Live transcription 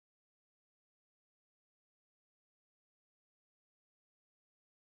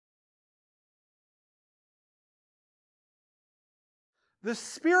The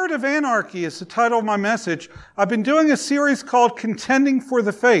Spirit of Anarchy is the title of my message. I've been doing a series called Contending for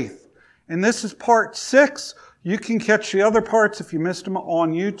the Faith, and this is part 6. You can catch the other parts if you missed them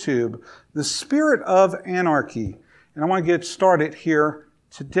on YouTube. The Spirit of Anarchy. And I want to get started here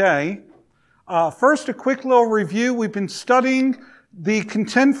today. First, a quick little review. We've been studying the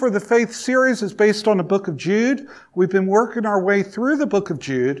Contend for the Faith series is based on the book of Jude. We've been working our way through the book of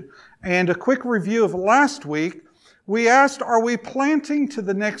Jude. And a quick review of last week. We asked, are we planting to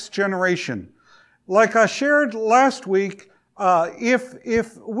the next generation? Like I shared last week,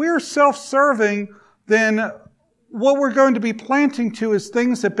 if we're self-serving, then what we're going to be planting to is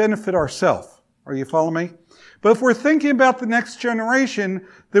things that benefit ourselves. Are you following me? But if we're thinking about the next generation,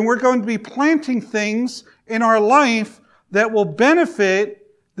 then we're going to be planting things in our life that will benefit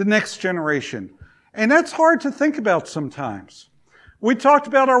the next generation. And that's hard to think about sometimes. We talked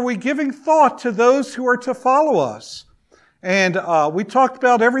about, are we giving thought to those who are to follow us? And we talked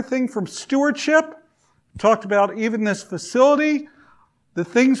about everything from stewardship, talked about even this facility. The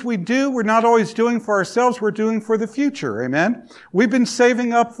things we do, we're not always doing for ourselves, we're doing for the future. Amen? We've been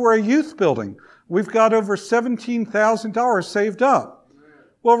saving up for a youth building. We've got over $17,000 saved up.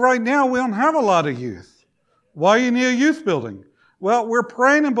 Well, right now, we don't have a lot of youth. Why do you need a youth building? Well, we're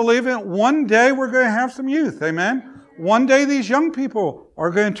praying and believing one day we're going to have some youth. Amen? One day these young people are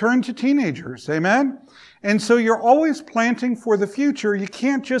going to turn to teenagers. Amen? And so you're always planting for the future. You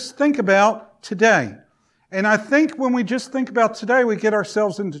can't just think about today. And I think when we just think about today, we get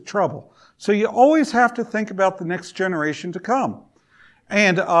ourselves into trouble. So you always have to think about the next generation to come.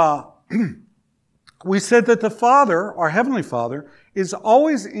 And we said that the Father, our Heavenly Father, is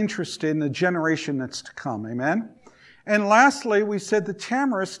always interested in the generation that's to come. Amen? And lastly, we said the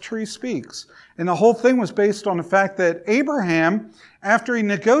tamarisk tree speaks. And the whole thing was based on the fact that Abraham, after he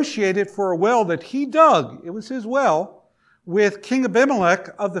negotiated for a well that he dug, it was his well, with King Abimelech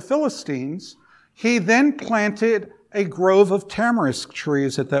of the Philistines, he then planted a grove of tamarisk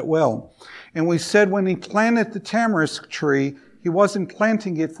trees at that well. And we said when he planted the tamarisk tree, he wasn't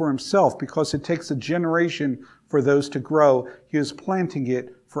planting it for himself because it takes a generation for those to grow. He was planting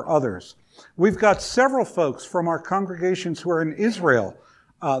it for others. We've got several folks from our congregations who are in Israel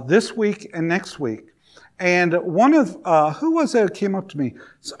this week and next week. And one of, who was it that came up to me?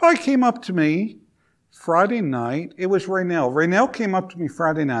 Somebody came up to me Friday night. It was Raynell. Raynell came up to me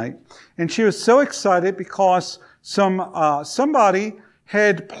Friday night, and she was so excited because somebody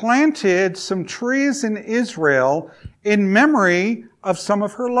had planted some trees in Israel in memory of some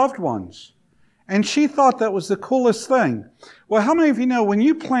of her loved ones. And she thought that was the coolest thing. Well, how many of you know when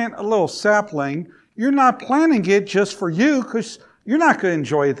you plant a little sapling, you're not planting it just for you because you're not going to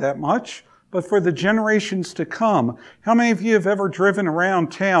enjoy it that much, but for the generations to come. How many of you have ever driven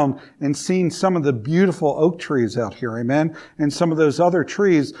around town and seen some of the beautiful oak trees out here, amen? And some of those other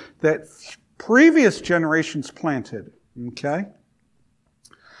trees that previous generations planted, okay?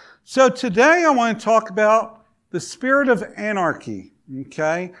 So today I want to talk about the spirit of anarchy,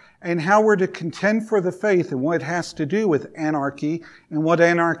 okay? And how we're to contend for the faith and what it has to do with anarchy and what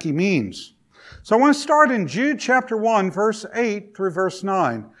anarchy means. So I want to start in Jude chapter 1, verse 8 through verse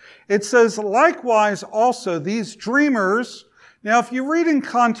 9. It says, likewise also these dreamers. Now if you read in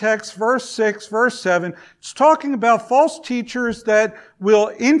context, verse 6, verse 7, it's talking about false teachers that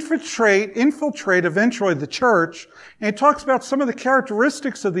will infiltrate eventually the church. And it talks about some of the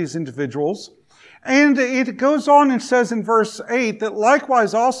characteristics of these individuals. And it goes on and says in verse 8 that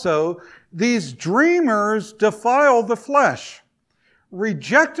likewise also these dreamers defile the flesh,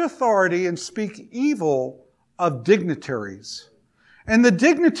 reject authority, and speak evil of dignitaries. And the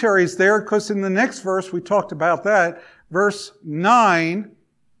dignitaries there, because in the next verse we talked about that, verse 9,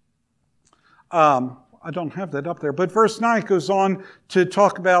 I don't have that up there, but verse 9 goes on to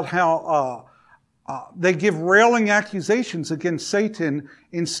talk about how they give railing accusations against Satan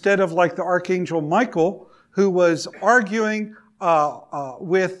instead of like the archangel Michael, who was arguing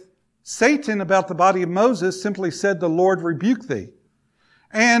with Satan about the body of Moses, simply said, the Lord rebuke thee.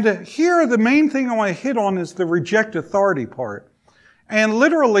 And here the main thing I want to hit on is the reject authority part. And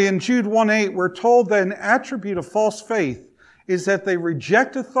literally in Jude 1:8, we're told that an attribute of false faith is that they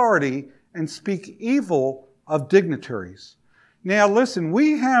reject authority and speak evil of dignitaries. Now listen,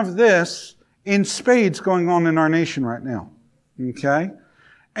 we have this in spades going on in our nation right now. Okay?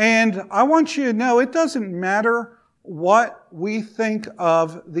 And I want you to know it doesn't matter what we think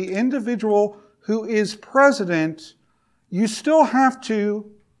of the individual who is president. You still have to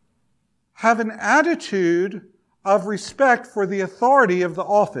have an attitude of respect for the authority of the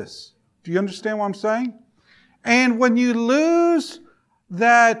office. Do you understand what I'm saying? And when you lose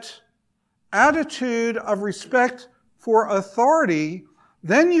that attitude of respect for authority,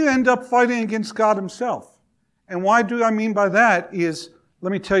 then you end up fighting against God himself. And why do I mean by that is,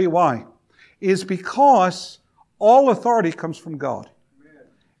 let me tell you why, is because all authority comes from God. Amen.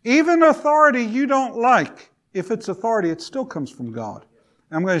 Even authority you don't like, if it's authority, it still comes from God.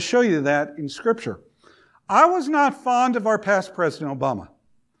 And I'm going to show you that in Scripture. I was not fond of our past President Obama.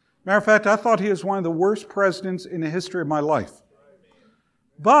 Matter of fact, I thought he was one of the worst presidents in the history of my life.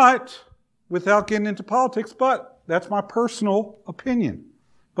 But, without getting into politics, but that's my personal opinion.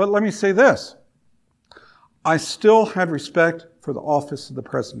 But let me say this. I still had respect for the office of the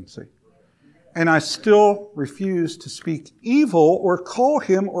presidency. And I still refuse to speak evil or call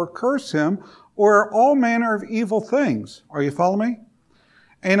him or curse him or all manner of evil things. Are you following me?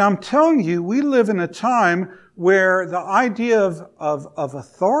 And I'm telling you, we live in a time where the idea of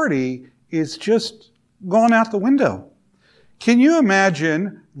authority is just gone out the window. Can you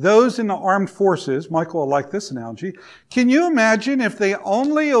imagine those in the armed forces, Michael will like this analogy, can you imagine if they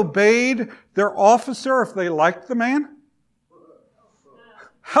only obeyed their officer if they liked the man?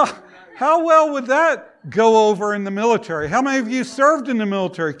 How well would that go over in the military? How many of you served in the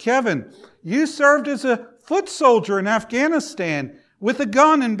military? Kevin, you served as a foot soldier in Afghanistan with a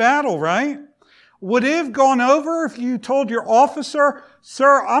gun in battle, right? Would it have gone over if you told your officer,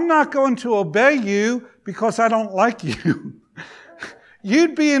 sir, I'm not going to obey you because I don't like you?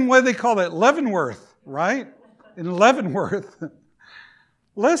 You'd be in what they call it, Leavenworth, right? In Leavenworth.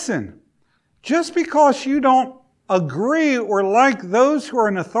 Listen, just because you don't agree or like those who are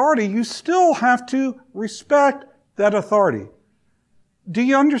in authority, you still have to respect that authority. Do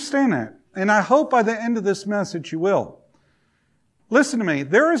you understand that? And I hope by the end of this message you will. Listen to me.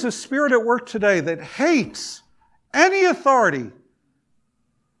 There is a spirit at work today that hates any authority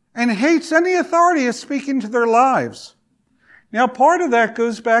and hates any authority as speaking to their lives. Now, part of that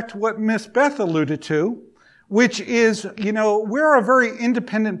goes back to what Miss Beth alluded to, which is, we're a very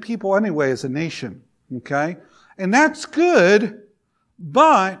independent people anyway as a nation, okay? And that's good,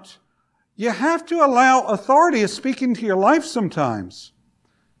 but you have to allow authority as speaking to your life sometimes.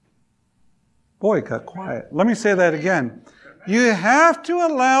 Boy, it got quiet. Let me say that again. You have to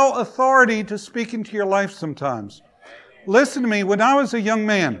allow authority to speak into your life sometimes. Listen to me. When I was a young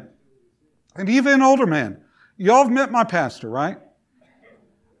man, and even an older man, y'all have met my pastor, right?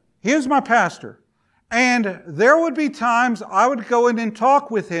 He is my pastor. And there would be times I would go in and talk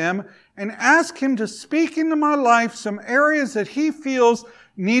with him and ask him to speak into my life some areas that he feels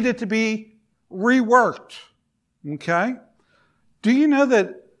needed to be reworked. Okay? Do you know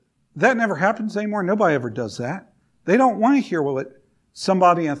that never happens anymore? Nobody ever does that. They don't want to hear what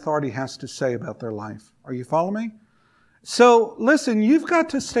somebody in authority has to say about their life. Are you following me? So, listen, you've got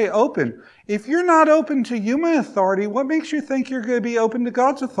to stay open. If you're not open to human authority, what makes you think you're going to be open to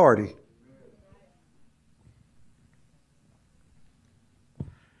God's authority?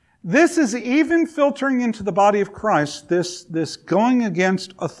 This is even filtering into the body of Christ, this going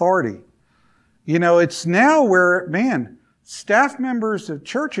against authority. It's now where, staff members of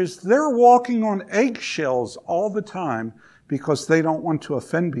churches, they're walking on eggshells all the time because they don't want to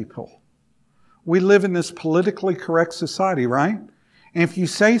offend people. We live in this politically correct society, right? And if you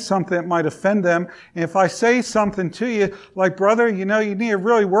say something that might offend them, and if I say something to you, like, brother, you need to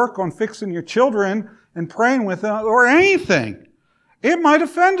really work on fixing your children and praying with them, or anything, it might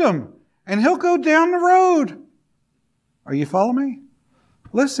offend him. And he'll go down the road. Are you following me?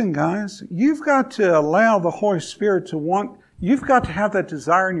 Listen, guys, you've got to allow the Holy Spirit you've got to have that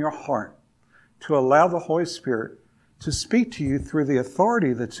desire in your heart to allow the Holy Spirit to speak to you through the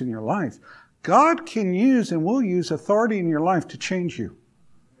authority that's in your life. God can use and will use authority in your life to change you,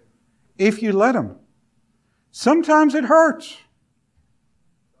 if you let Him. Sometimes it hurts.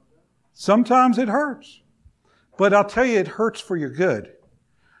 Sometimes it hurts. But I'll tell you, it hurts for your good.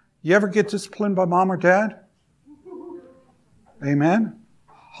 You ever get disciplined by mom or dad? Amen?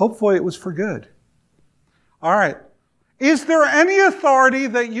 Hopefully it was for good. All right. Is there any authority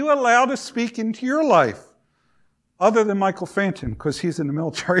that you allow to speak into your life? Other than Michael Fanton, because he's in the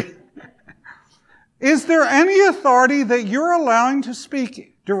military. Is there any authority that you're allowing to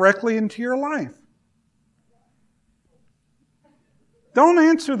speak directly into your life? Don't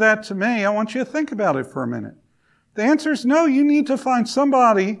answer that to me. I want you to think about it for a minute. The answer is no. You need to find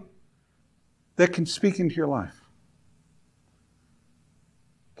somebody that can speak into your life.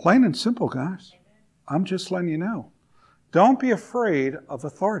 Plain and simple, guys. I'm just letting you know. Don't be afraid of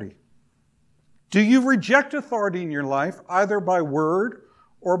authority. Do you reject authority in your life, either by word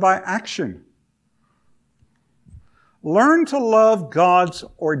or by action? Learn to love God's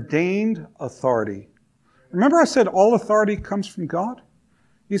ordained authority. Remember I said all authority comes from God?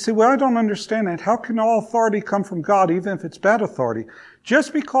 You say, well, I don't understand that. How can all authority come from God, even if it's bad authority?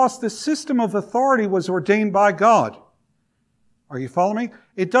 Just because the system of authority was ordained by God. Are you following me?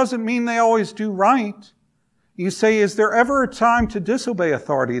 It doesn't mean they always do right. You say, is there ever a time to disobey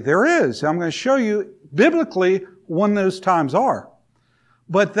authority? There is. I'm going to show you biblically when those times are.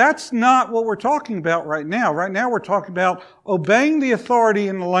 But that's not what we're talking about right now. Right now we're talking about obeying the authority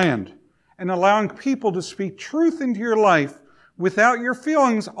in the land and allowing people to speak truth into your life without your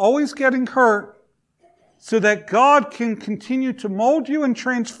feelings always getting hurt, so that God can continue to mold you and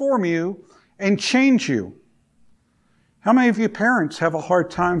transform you and change you. How many of you parents have a hard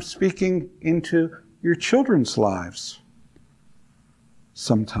time speaking into your children's lives?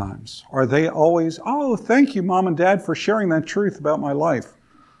 Sometimes. Are they always, oh, thank you, Mom and Dad, for sharing that truth about my life?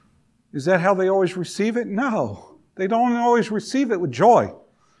 Is that how they always receive it? No. They don't always receive it with joy.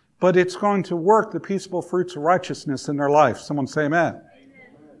 But it's going to work the peaceable fruits of righteousness in their life. Someone say amen.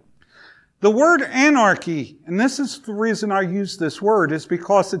 Amen. The word anarchy, and this is the reason I use this word, is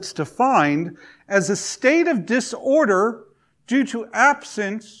because it's defined as a state of disorder due to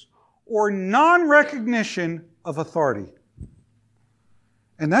absence or non-recognition of authority.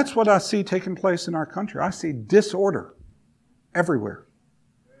 And that's what I see taking place in our country. I see disorder everywhere.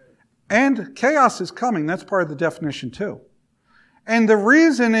 And chaos is coming. That's part of the definition too. And the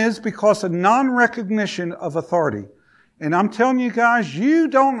reason is because of non-recognition of authority. And I'm telling you guys, you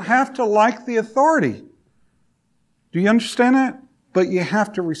don't have to like the authority. Do you understand that? But you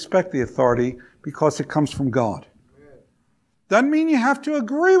have to respect the authority because it comes from God. Doesn't mean you have to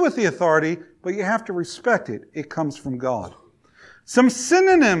agree with the authority, but you have to respect it. It comes from God. Some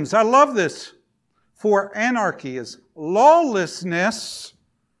synonyms, I love this, for anarchy is lawlessness.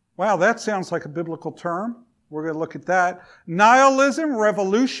 Wow, that sounds like a biblical term. We're going to look at that. Nihilism,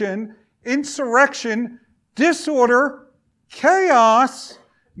 revolution, insurrection, disorder, chaos,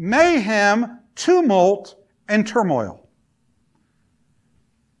 mayhem, tumult, and turmoil.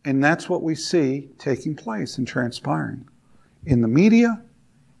 And that's what we see taking place and transpiring in the media,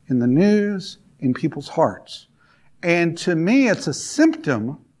 in the news, in people's hearts. And to me, it's a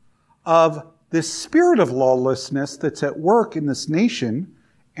symptom of this spirit of lawlessness that's at work in this nation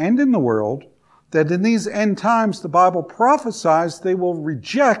and in the world, that in these end times, the Bible prophesies they will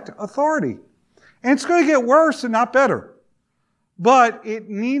reject authority. And it's going to get worse and not better. But it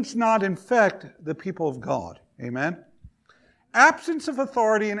needs not infect the people of God. Amen? Absence of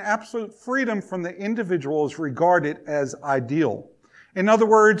authority and absolute freedom from the individual is regarded as ideal. In other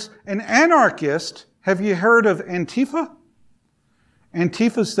words, an anarchist, have you heard of Antifa?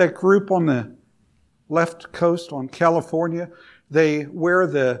 Antifa is that group on the left coast on California. They wear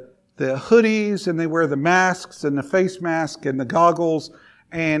the hoodies, and they wear the masks and the face mask and the goggles,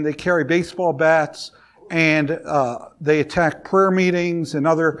 and they carry baseball bats, and they attack prayer meetings and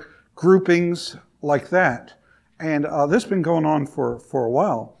other groupings like that. And this has been going on for a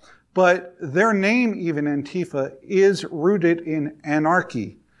while. But their name, even Antifa, is rooted in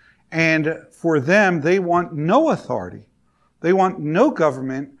anarchy. And for them, they want no authority. They want no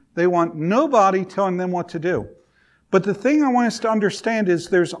government. They want nobody telling them what to do. But the thing I want us to understand is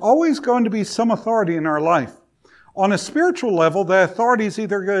there's always going to be some authority in our life. On a spiritual level, the authority is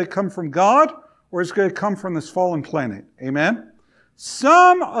either going to come from God or it's going to come from this fallen planet. Amen?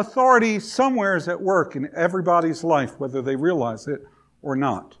 Some authority somewhere is at work in everybody's life, whether they realize it or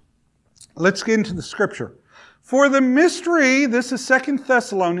not. Let's get into the scripture. For the mystery, this is 2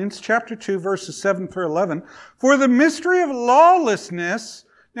 Thessalonians chapter 2, verses 7 through 11. For the mystery of lawlessness.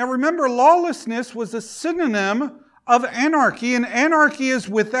 Now remember, lawlessness was a synonym of anarchy, and anarchy is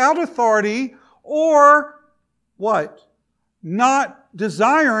without authority or what? Not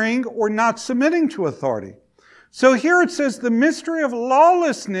desiring or not submitting to authority. So here it says the mystery of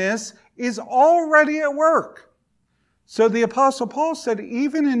lawlessness is already at work. So the Apostle Paul said,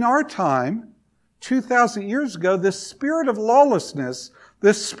 even in our time, 2,000 years ago, the spirit of lawlessness,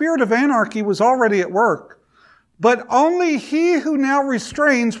 the spirit of anarchy was already at work. But only he who now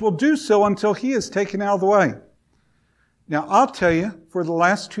restrains will do so until he is taken out of the way. Now, I'll tell you, for the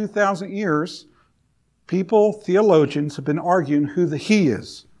last 2,000 years, people, theologians, have been arguing who the he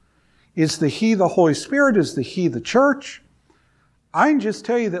is. Is the he the Holy Spirit? Is the he the church? I can just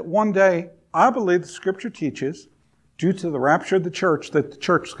tell you that one day, I believe the Scripture teaches, due to the rapture of the church, that the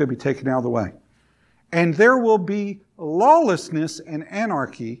church is going to be taken out of the way. And there will be lawlessness and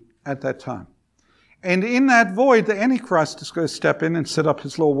anarchy at that time. And in that void, the Antichrist is going to step in and set up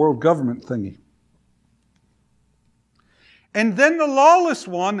his little world government thingy. And then the lawless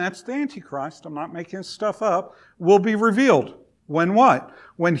one, that's the Antichrist, I'm not making this stuff up, will be revealed. When what?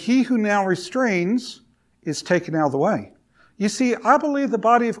 When he who now restrains is taken out of the way. You see, I believe the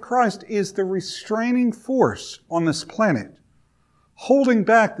body of Christ is the restraining force on this planet, holding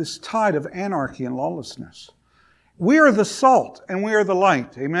back this tide of anarchy and lawlessness. We are the salt and we are the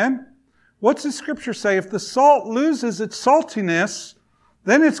light. Amen? What's the scripture say? If the salt loses its saltiness,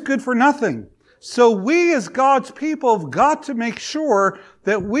 then it's good for nothing. So we as God's people have got to make sure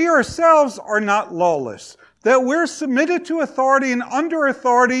that we ourselves are not lawless, that we're submitted to authority and under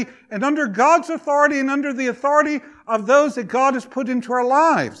God's authority and under the authority of those that God has put into our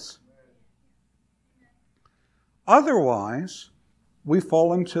lives. Otherwise, we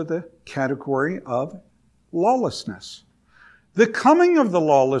fall into the category of lawlessness. The coming of the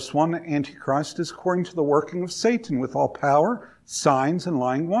lawless one, the Antichrist, is according to the working of Satan with all power, signs, and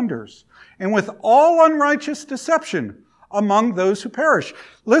lying wonders, and with all unrighteous deception among those who perish.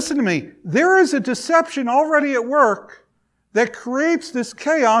 Listen to me. There is a deception already at work that creates this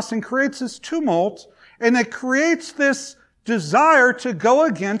chaos and creates this tumult, and that creates this desire to go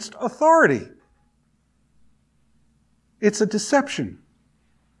against authority. It's a deception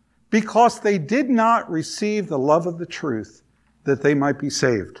because they did not receive the love of the truth that they might be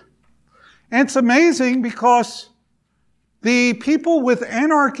saved. And it's amazing because the people with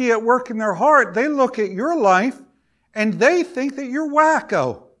anarchy at work in their heart, they look at your life and they think that you're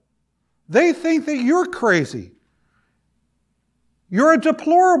wacko. They think that you're crazy. You're a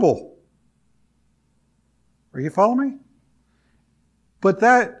deplorable. Are you following me? But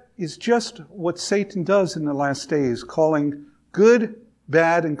that is just what Satan does in the last days, calling good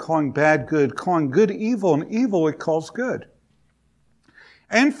bad and calling bad good, calling good evil and evil it calls good.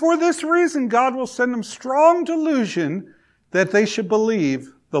 And for this reason, God will send them strong delusion that they should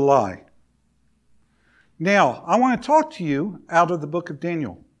believe the lie. Now, I want to talk to you out of the book of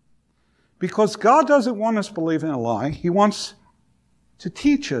Daniel. Because God doesn't want us believing a lie. He wants to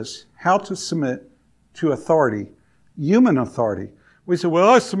teach us how to submit to authority, human authority. We say,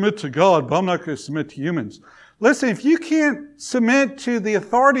 well, I submit to God, but I'm not going to submit to humans. Listen, if you can't submit to the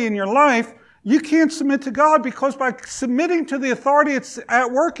authority in your life, you can't submit to God, because by submitting to the authority that's at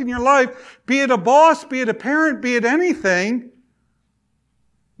work in your life, be it a boss, be it a parent, be it anything,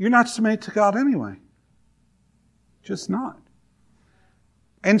 you're not submitting to God anyway. Just not.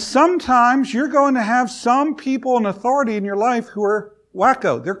 And sometimes you're going to have some people in authority in your life who are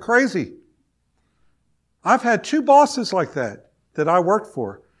wacko. They're crazy. I've had 2 bosses like that I worked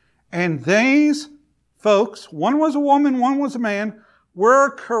for. And these folks, one was a woman, one was a man,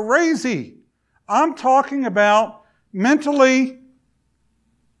 were crazy. I'm talking about mentally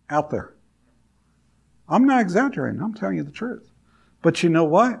out there. I'm not exaggerating. I'm telling you the truth. But you know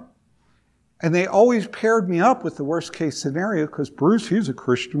what? And they always paired me up with the worst case scenario because Bruce, he's a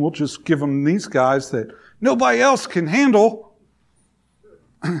Christian. We'll just give him these guys that nobody else can handle.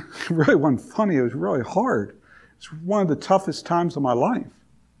 It really wasn't funny. It was really hard. It's one of the toughest times of my life.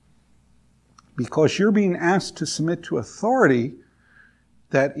 Because you're being asked to submit to authority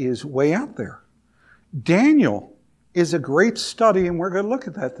that is way out there. Daniel is a great study, and we're going to look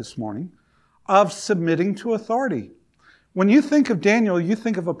at that this morning, of submitting to authority. When you think of Daniel, you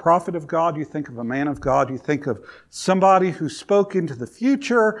think of a prophet of God, you think of a man of God, you think of somebody who spoke into the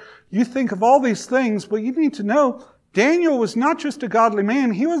future, you think of all these things, but you need to know Daniel was not just a godly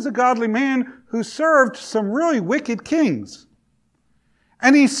man, he was a godly man who served some really wicked kings.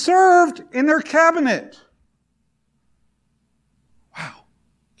 And he served in their cabinet. Wow.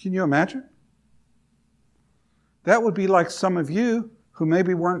 Can you imagine? That would be like some of you who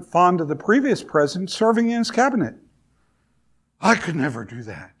maybe weren't fond of the previous president serving in his cabinet. I could never do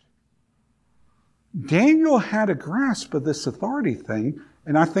that. Daniel had a grasp of this authority thing,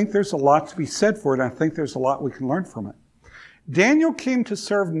 and I think there's a lot to be said for it. I think there's a lot we can learn from it. Daniel came to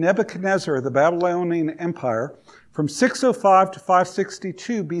serve Nebuchadnezzar of the Babylonian Empire from 605 to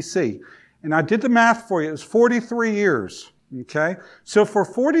 562 BC. And I did the math for you. It was 43 years. Okay? So for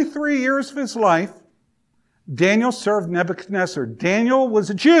 43 years of his life, Daniel served Nebuchadnezzar. Daniel was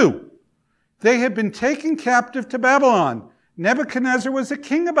a Jew. They had been taken captive to Babylon. Nebuchadnezzar was the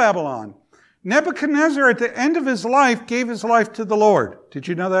king of Babylon. Nebuchadnezzar, at the end of his life, gave his life to the Lord. Did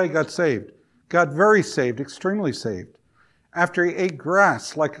you know that? He got saved. Got very saved, extremely saved. After he ate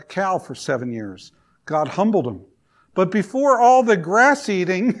grass like a cow for 7 years, God humbled him. But before all the grass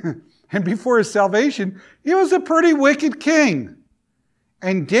eating and before his salvation, he was a pretty wicked king.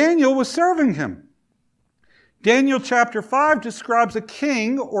 And Daniel was serving him. Daniel chapter 5 describes a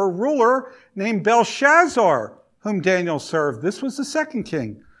king or ruler named Belshazzar, whom Daniel served. This was the second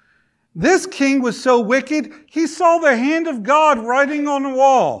king. This king was so wicked, he saw the hand of God writing on the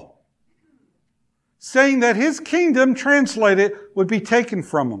wall, saying that his kingdom, translated, would be taken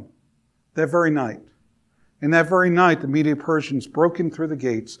from him that very night. And that very night, the Medo-Persians broke in through the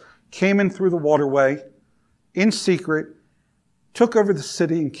gates, came in through the waterway, in secret, took over the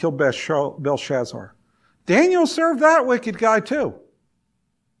city and killed Belshazzar. Daniel served that wicked guy too.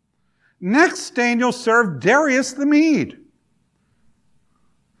 Next, Daniel served Darius the Mede.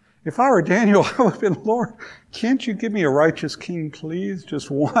 If I were Daniel, I would have been, Lord, can't you give me a righteous king, please? Just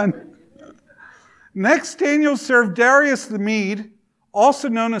one. Next, Daniel served Darius the Mede, also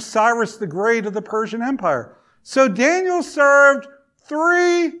known as Cyrus the Great of the Persian Empire. So Daniel served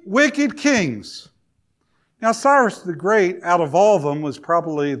 3 wicked kings. Now, Cyrus the Great, out of all of them, was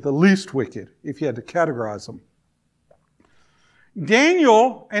probably the least wicked, if you had to categorize them.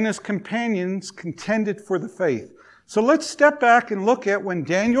 Daniel and his companions contended for the faith. So let's step back and look at when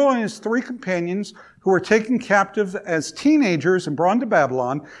Daniel and his 3 companions, who were taken captive as teenagers and brought to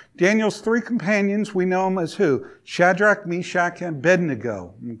Babylon, Daniel's 3 companions, we know them as who? Shadrach, Meshach, and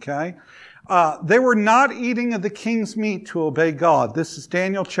Abednego. Okay? They were not eating of the king's meat to obey God. This is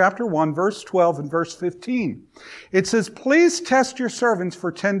Daniel chapter 1, verse 12 and verse 15. It says, please test your servants for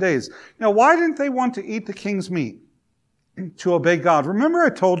 10 days. Now, why didn't they want to eat the king's meat? To obey God. Remember I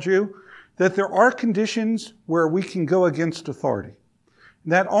told you that there are conditions where we can go against authority.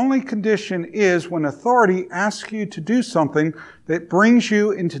 That only condition is when authority asks you to do something that brings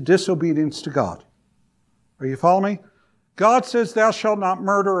you into disobedience to God. Are you following me? God says, thou shalt not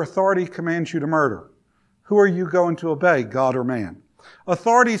murder. Authority commands you to murder. Who are you going to obey, God or man?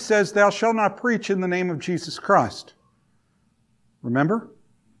 Authority says, thou shalt not preach in the name of Jesus Christ. Remember?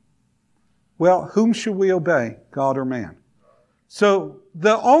 Well, whom should we obey, God or man? So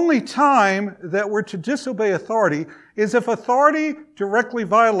the only time that we're to disobey authority is if authority directly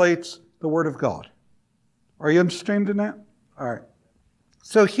violates the Word of God. Are you understanding that? All right.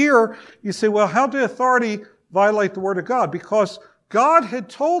 So here you say, well, how did authority violate the Word of God? Because God had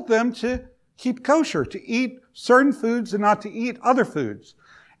told them to keep kosher, to eat certain foods and not to eat other foods.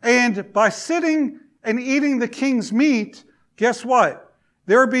 And by sitting and eating the king's meat, guess what?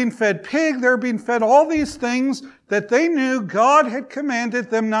 They were being fed pig, they were being fed all these things that they knew God had commanded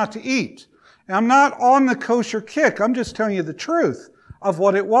them not to eat. And I'm not on the kosher kick, I'm just telling you the truth of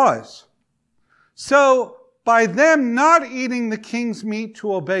what it was. So, by them not eating the king's meat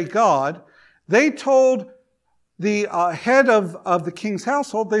to obey God, they told the head of the king's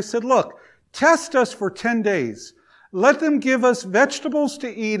household, they said, look, test us for 10 days. Let them give us vegetables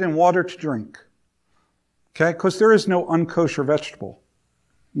to eat and water to drink. Okay? Because there is no unkosher vegetable.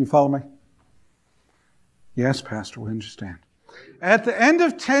 You follow me? Yes, Pastor, we understand. At the end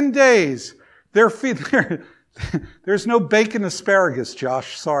of 10 days, there's no bacon asparagus,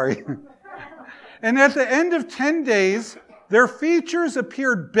 Josh, sorry. And at the end of 10 days, their features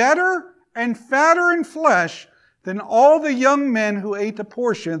appeared better and fatter in flesh than all the young men who ate a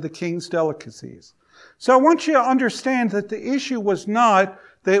portion of the king's delicacies. So I want you to understand that the issue was not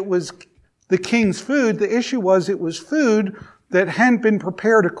that it was the king's food. The issue was it was food that hadn't been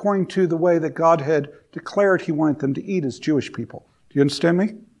prepared according to the way that God had declared He wanted them to eat as Jewish people. Do you understand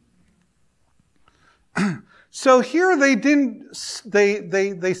me? So here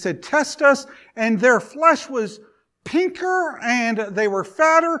they said, test us, and their flesh was pinker, and they were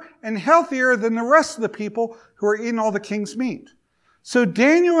fatter and healthier than the rest of the people who were eating all the king's meat. So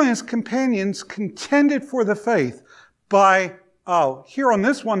Daniel and his companions contended for the faith by, here on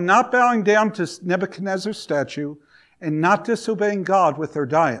this one, not bowing down to Nebuchadnezzar's statue, and not disobeying God with their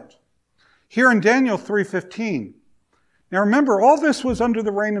diet. Here in Daniel 3:15. Now remember, all this was under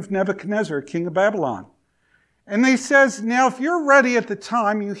the reign of Nebuchadnezzar, king of Babylon. And he says, now if you're ready at the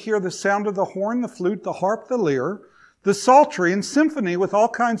time, you hear the sound of the horn, the flute, the harp, the lyre, the psaltery, and symphony with all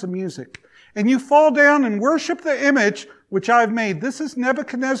kinds of music. And you fall down and worship the image which I've made. This is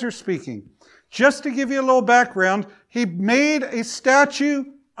Nebuchadnezzar speaking. Just to give you a little background, he made a statue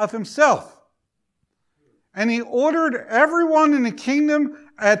of himself. And he ordered everyone in the kingdom,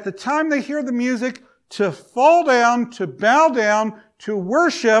 at the time they hear the music, to fall down, to bow down, to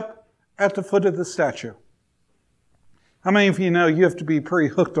worship at the foot of the statue. How many of you know you have to be pretty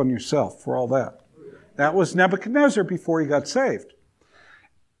hooked on yourself for all that? That was Nebuchadnezzar before he got saved.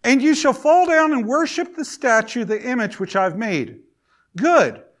 And you shall fall down and worship the statue, the image which I've made.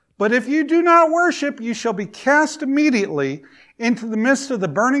 Good. But if you do not worship, you shall be cast immediately into the midst of the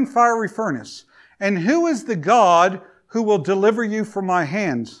burning fiery furnace. And who is the God who will deliver you from my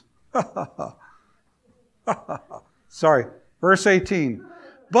hands? Sorry. Verse 18.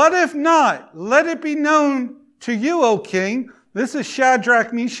 But if not, let it be known to you, O king, this is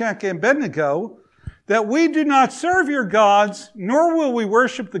Shadrach, Meshach, and Abednego, that we do not serve your gods, nor will we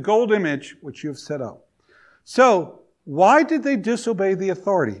worship the gold image which you have set up. So, why did they disobey the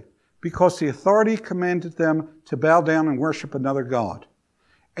authority? because the authority commanded them to bow down and worship another god.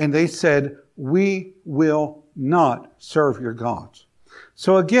 And they said, we will not serve your gods.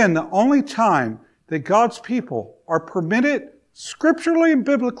 So again, the only time that God's people are permitted scripturally and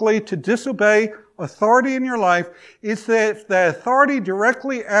biblically to disobey authority in your life is that if the authority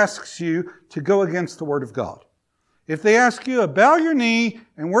directly asks you to go against the Word of God. If they ask you to bow your knee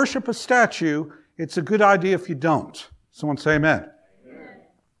and worship a statue, it's a good idea if you don't. Someone say amen. Amen.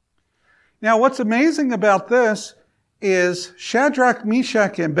 Now, what's amazing about this is Shadrach,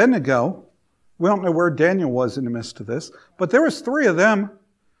 Meshach, and Abednego. We don't know where Daniel was in the midst of this, but there was 3 of them.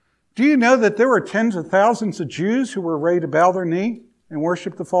 Do you know that there were tens of thousands of Jews who were ready to bow their knee and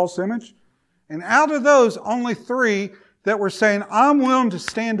worship the false image? And out of those, only 3 that were saying, I'm willing to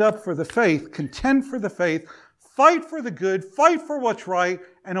stand up for the faith, contend for the faith, fight for the good, fight for what's right,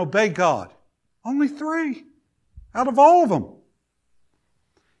 and obey God. Only 3 out of all of them.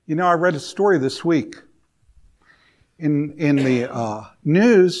 You know, I read a story this week. In the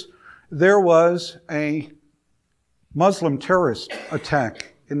news, there was a Muslim terrorist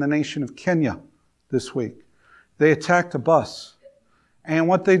attack in the nation of Kenya this week. They attacked a bus. And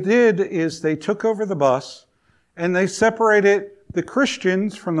what they did is they took over the bus and they separated the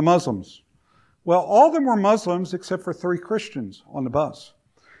Christians from the Muslims. Well, all of them were Muslims except for 3 Christians on the bus.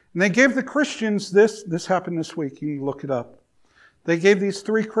 And they gave the Christians this happened this week, you can look it up. They gave these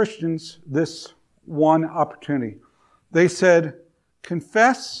 3 Christians this one opportunity. They said,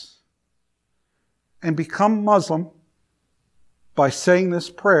 confess and become Muslim by saying this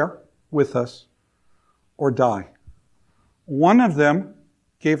prayer with us or die. One of them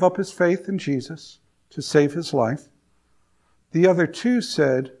gave up his faith in Jesus to save his life. The other 2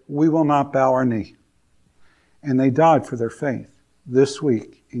 said, we will not bow our knee. And they died for their faith this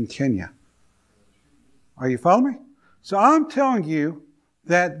week in Kenya. Are you following me? So I'm telling you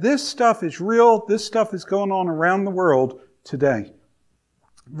that this stuff is real. This stuff is going on around the world today.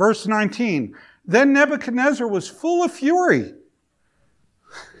 Verse 19, then Nebuchadnezzar was full of fury.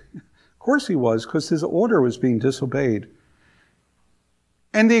 Of course he was, because his order was being disobeyed.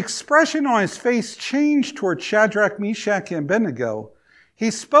 And the expression on his face changed toward Shadrach, Meshach, and Abednego. He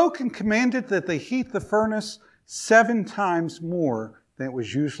spoke and commanded that they heat the furnace 7 times more than it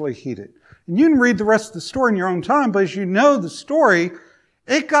was usually heated. And you can read the rest of the story in your own time, but as you know the story,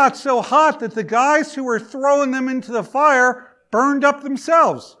 it got so hot that the guys who were throwing them into the fire burned up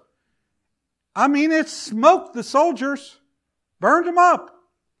themselves. I mean, it smoked the soldiers, burned them up.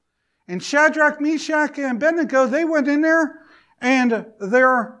 And Shadrach, Meshach, and Abednego, they went in there and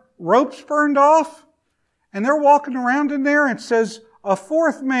their ropes burned off, and they're walking around in there, and it says, a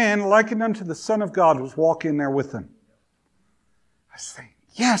 4th man likened unto the Son of God was walking there with them. I say,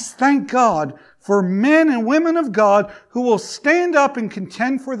 yes, thank God for men and women of God who will stand up and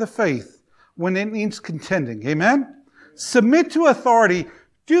contend for the faith when it needs contending. Amen? Submit to authority.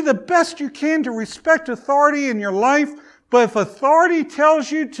 Do the best you can to respect authority in your life. But if authority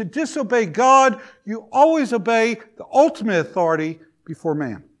tells you to disobey God, you always obey the ultimate authority before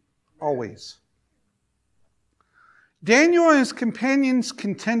man. Always. Daniel and his companions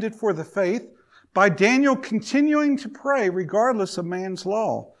contended for the faith by Daniel continuing to pray regardless of man's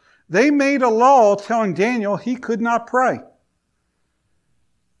law. They made a law telling Daniel he could not pray.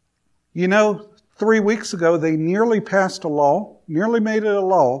 You know, 3 weeks ago they nearly passed a law, nearly made it a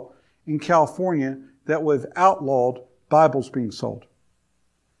law in California that would have outlawed Bibles being sold.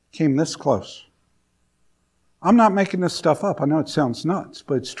 Came this close. I'm not making this stuff up. I know it sounds nuts,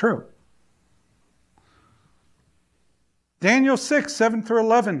 but it's true. Daniel 6, 7 through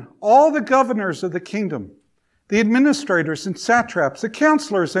 11. All the governors of the kingdom, the administrators and satraps, the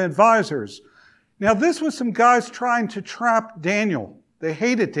counselors and advisors. Now this was some guys trying to trap Daniel. They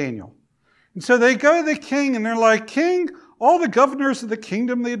hated Daniel. And so they go to the king and they're like, King, all the governors of the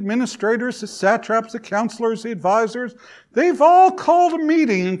kingdom, the administrators, the satraps, the counselors, the advisors, they've all called a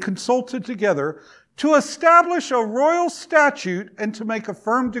meeting and consulted together to establish a royal statute and to make a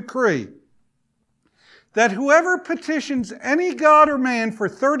firm decree that whoever petitions any god or man for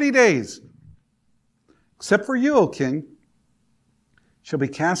 30 days, except for you, O king, shall be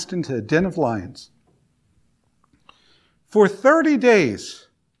cast into a den of lions. For 30 days.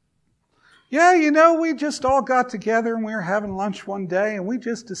 Yeah, you know, we just all got together and we were having lunch one day and we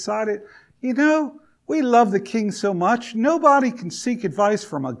just decided, you know, we love the king so much, nobody can seek advice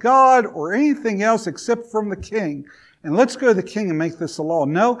from a god or anything else except from the king. And let's go to the king and make this a law.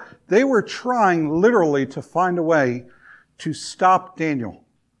 No, they were trying literally to find a way to stop Daniel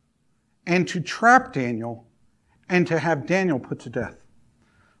and to trap Daniel and to have Daniel put to death.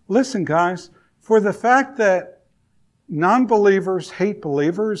 Listen, guys, for the fact that non-believers hate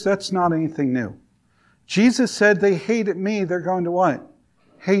believers. That's not anything new. Jesus said they hated me. They're going to what?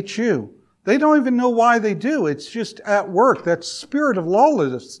 Hate you. They don't even know why they do. It's just at work. That spirit of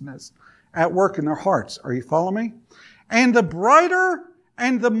lawlessness at work in their hearts. Are you following me? And the brighter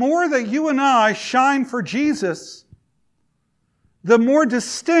and the more that you and I shine for Jesus, the more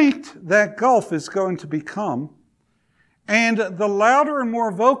distinct that gulf is going to become. And the louder and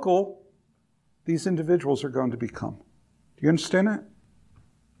more vocal these individuals are going to become. Do you understand that?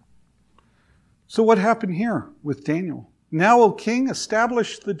 So what happened here with Daniel? Now, O king,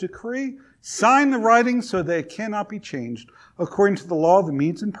 establish the decree, sign the writing so that it cannot be changed, according to the law of the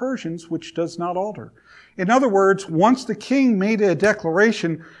Medes and Persians, which does not alter. In other words, once the king made a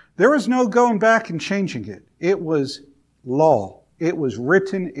declaration, there was no going back and changing it. It was law. It was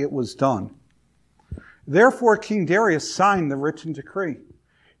written. It was done. Therefore, King Darius signed the written decree.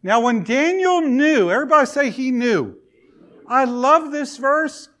 Now, when Daniel knew, everybody say he knew. I love this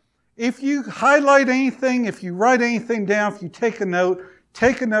verse. If you highlight anything, if you write anything down, if you take a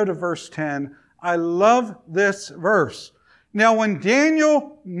note of verse 10. I love this verse. Now, when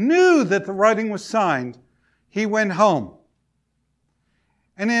Daniel knew that the writing was signed, he went home.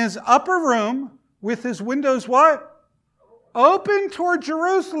 And in his upper room, with his windows what? Open toward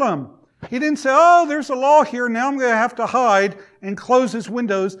Jerusalem. He didn't say, oh, there's a law here, now I'm going to have to hide and close his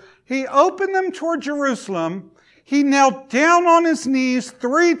windows. He opened them toward Jerusalem. He knelt down on his knees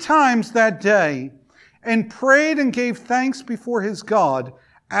 3 times that day and prayed and gave thanks before his God,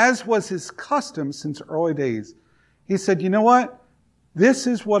 as was his custom since early days. He said, you know what? This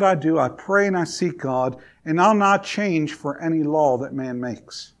is what I do. I pray and I seek God, and I'll not change for any law that man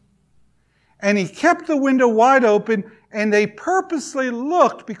makes. And he kept the window wide open, and they purposely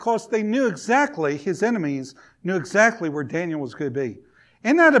looked because they knew exactly, his enemies knew exactly where Daniel was going to be.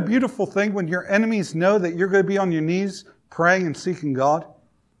 Isn't that a beautiful thing when your enemies know that you're going to be on your knees praying and seeking God?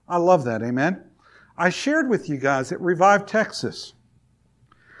 I love that, amen? I shared with you guys at Revive Texas.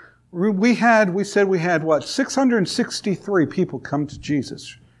 We said we had what? 663 people come to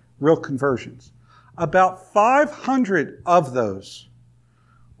Jesus, real conversions. About 500 of those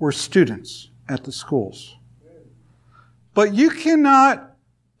were students at the schools. But you cannot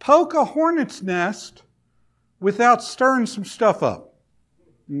poke a hornet's nest without stirring some stuff up.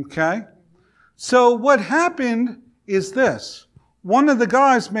 Okay? So what happened is this. One of the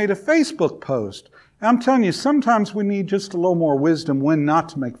guys made a Facebook post. And I'm telling you, sometimes we need just a little more wisdom when not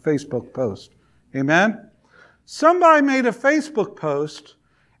to make Facebook posts. Amen? Somebody made a Facebook post,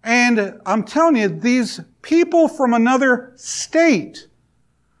 and I'm telling you, these people from another state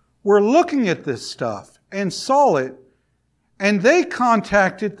were looking at this stuff and saw it, and they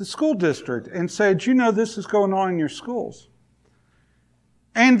contacted the school district and said, you know, this is going on in your schools.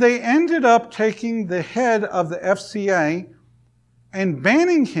 And they ended up taking the head of the FCA and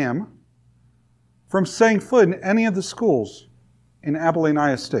banning him from setting foot in any of the schools in Abilene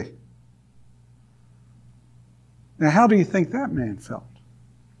ISD. Now, how do you think that man felt?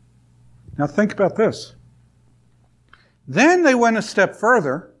 Now, think about this. Then they went a step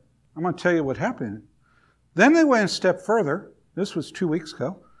further. I'm going to tell you what happened. Then they went a step further. This was 2 weeks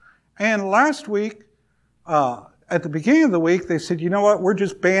ago. And last week, at the beginning of the week, they said, you know what, we're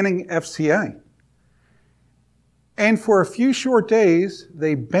just banning FCA. And for a few short days,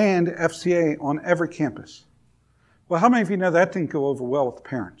 they banned FCA on every campus. Well, how many of you know that didn't go over well with the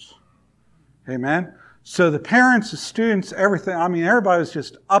parents? Amen? So the parents, the students, everything, everybody was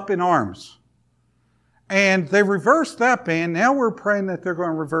just up in arms. And they reversed that ban. Now we're praying that they're going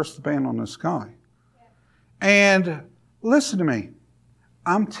to reverse the ban on this guy. And listen to me.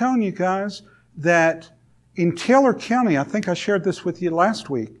 I'm telling you guys that in Taylor County, I think I shared this with you last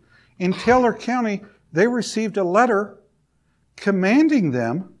week. In Taylor County, they received a letter commanding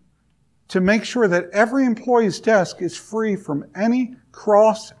them to make sure that every employee's desk is free from any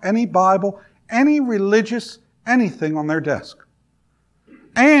cross, any Bible, any religious, anything on their desk.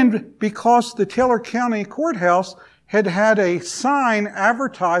 And because the Taylor County Courthouse had had a sign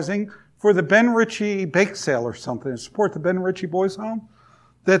advertising for the Ben Ritchie bake sale or something to support the Ben Ritchie Boys Home,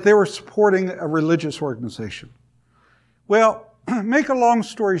 that they were supporting a religious organization. Well, make a long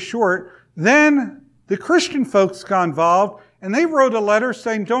story short, then the Christian folks got involved, and they wrote a letter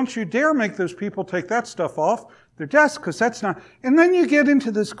saying, don't you dare make those people take that stuff off their desk, because that's not... And then you get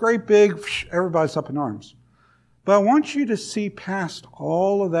into this great big, everybody's up in arms. But I want you to see past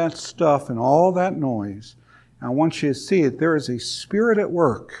all of that stuff and all that noise. I want you to see it. There is a spirit at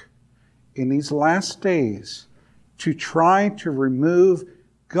work in these last days to try to remove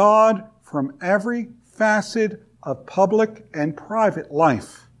God from every facet of public and private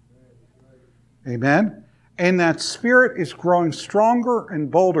life. Amen? And that spirit is growing stronger and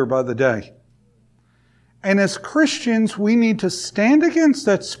bolder by the day. And as Christians, we need to stand against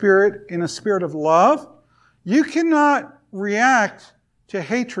that spirit in a spirit of love. You cannot react to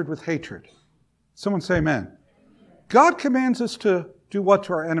hatred with hatred. Someone say amen. God commands us to do what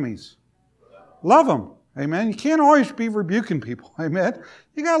to our enemies? Love them. Amen. You can't always be rebuking people. Amen.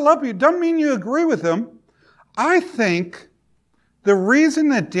 You got to love people. Doesn't mean you agree with them. I think the reason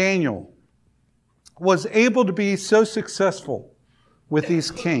that Daniel was able to be so successful with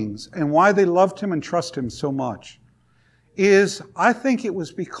these kings and why they loved him and trusted him so much is, I think it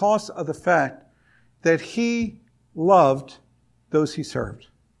was because of the fact that he loved those he served.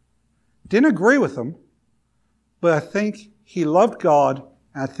 Didn't agree with them, but I think he loved God,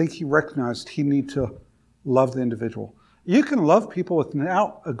 and I think he recognized he needed to love the individual. You can love people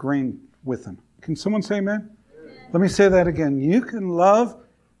without agreeing with them. Can someone say amen? Let me say that again. You can love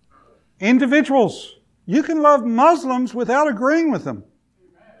individuals. You can love Muslims without agreeing with them.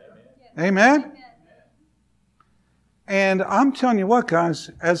 Amen? And I'm telling you what,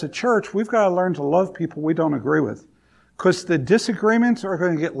 guys, as a church, we've got to learn to love people we don't agree with. Because the disagreements are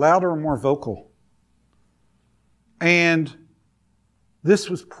going to get louder and more vocal. And this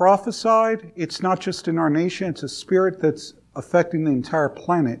was prophesied. It's not just in our nation. It's a spirit that's affecting the entire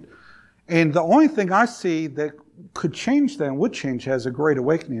planet. And the only thing I see that could change that and would change has a great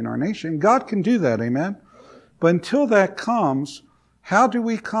awakening in our nation. God can do that, amen? But until that comes, how do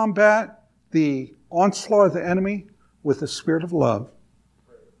we combat the onslaught of the enemy? With the spirit of love.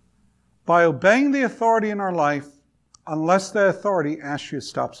 By obeying the authority in our life, unless the authority asks you to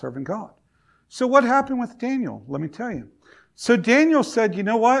stop serving God. So what happened with Daniel? Let me tell you. So Daniel said, you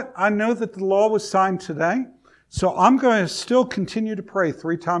know what? I know that the law was signed today, so I'm going to still continue to pray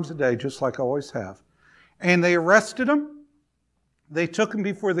 3 times a day, just like I always have. And they arrested him. They took him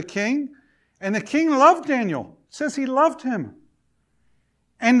before the king. And the king loved Daniel. It says he loved him.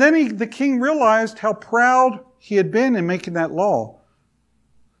 And then the king realized how proud he had been in making that law.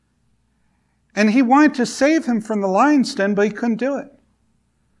 And he wanted to save him from the lion's den, but he couldn't do it.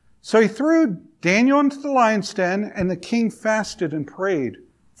 So he threw Daniel into the lion's den, and the king fasted and prayed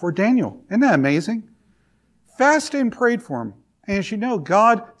for Daniel. Isn't that amazing? Fasted and prayed for him. And as you know,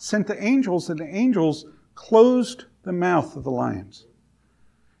 God sent the angels, and the angels closed the mouth of the lions.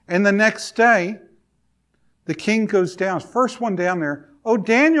 And the next day, the king goes down, first one down there. Oh,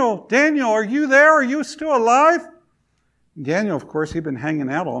 Daniel, are you there? Are you still alive? And Daniel, of course, he'd been hanging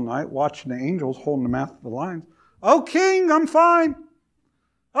out all night, watching the angels holding the mouth of the lions. Oh, king, I'm fine.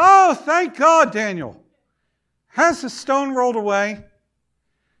 Oh, thank God, Daniel. Has the stone rolled away.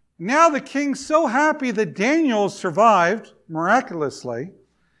 Now the king's so happy that Daniel survived miraculously,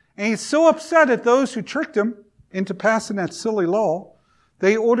 and he's so upset at those who tricked him into passing that silly law, that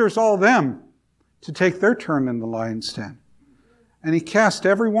he orders all of them to take their turn in the lion's den. And he cast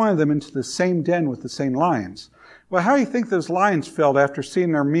every one of them into the same den with the same lions. Well, how do you think those lions felt after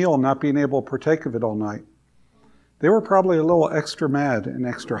seeing their meal and not being able to partake of it all night? They were probably a little extra mad and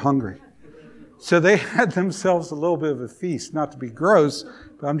extra hungry. So they had themselves a little bit of a feast, not to be gross,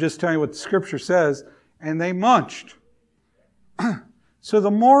 but I'm just telling you what the scripture says, and they munched. So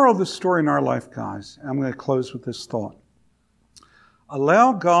the moral of the story in our life, guys, and I'm going to close with this thought.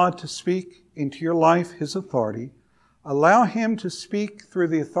 Allow God to speak into your life His authority. Allow Him to speak through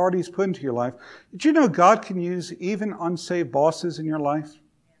the authority He's put into your life. Did you know God can use even unsaved bosses in your life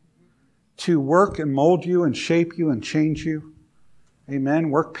to work and mold you and shape you and change you? Amen.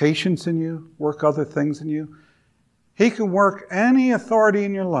 Work patience in you. Work other things in you. He can work any authority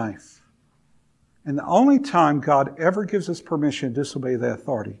in your life. And the only time God ever gives us permission to disobey that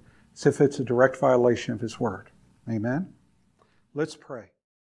authority is if it's a direct violation of His word. Amen. Let's pray.